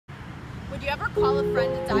Would you ever call a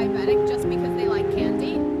friend a diabetic just because they like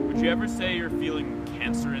candy? Would you ever say you're feeling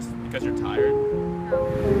cancerous because you're tired?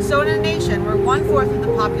 So in a nation where 1/4 of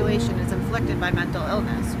the population is afflicted by mental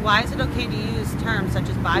illness, why is it okay to use terms such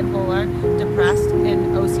as bipolar, depressed,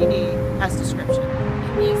 and OCD as description?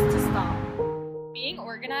 It needs to stop. Being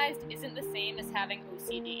organized isn't the same as having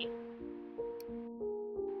OCD.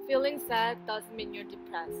 Feeling sad doesn't mean you're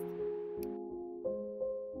depressed.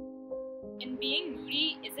 And being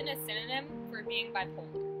moody isn't a synonym for being bipolar.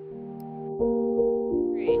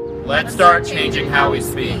 Let's start changing how we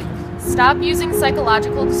speak. Stop using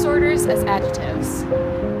psychological disorders as adjectives.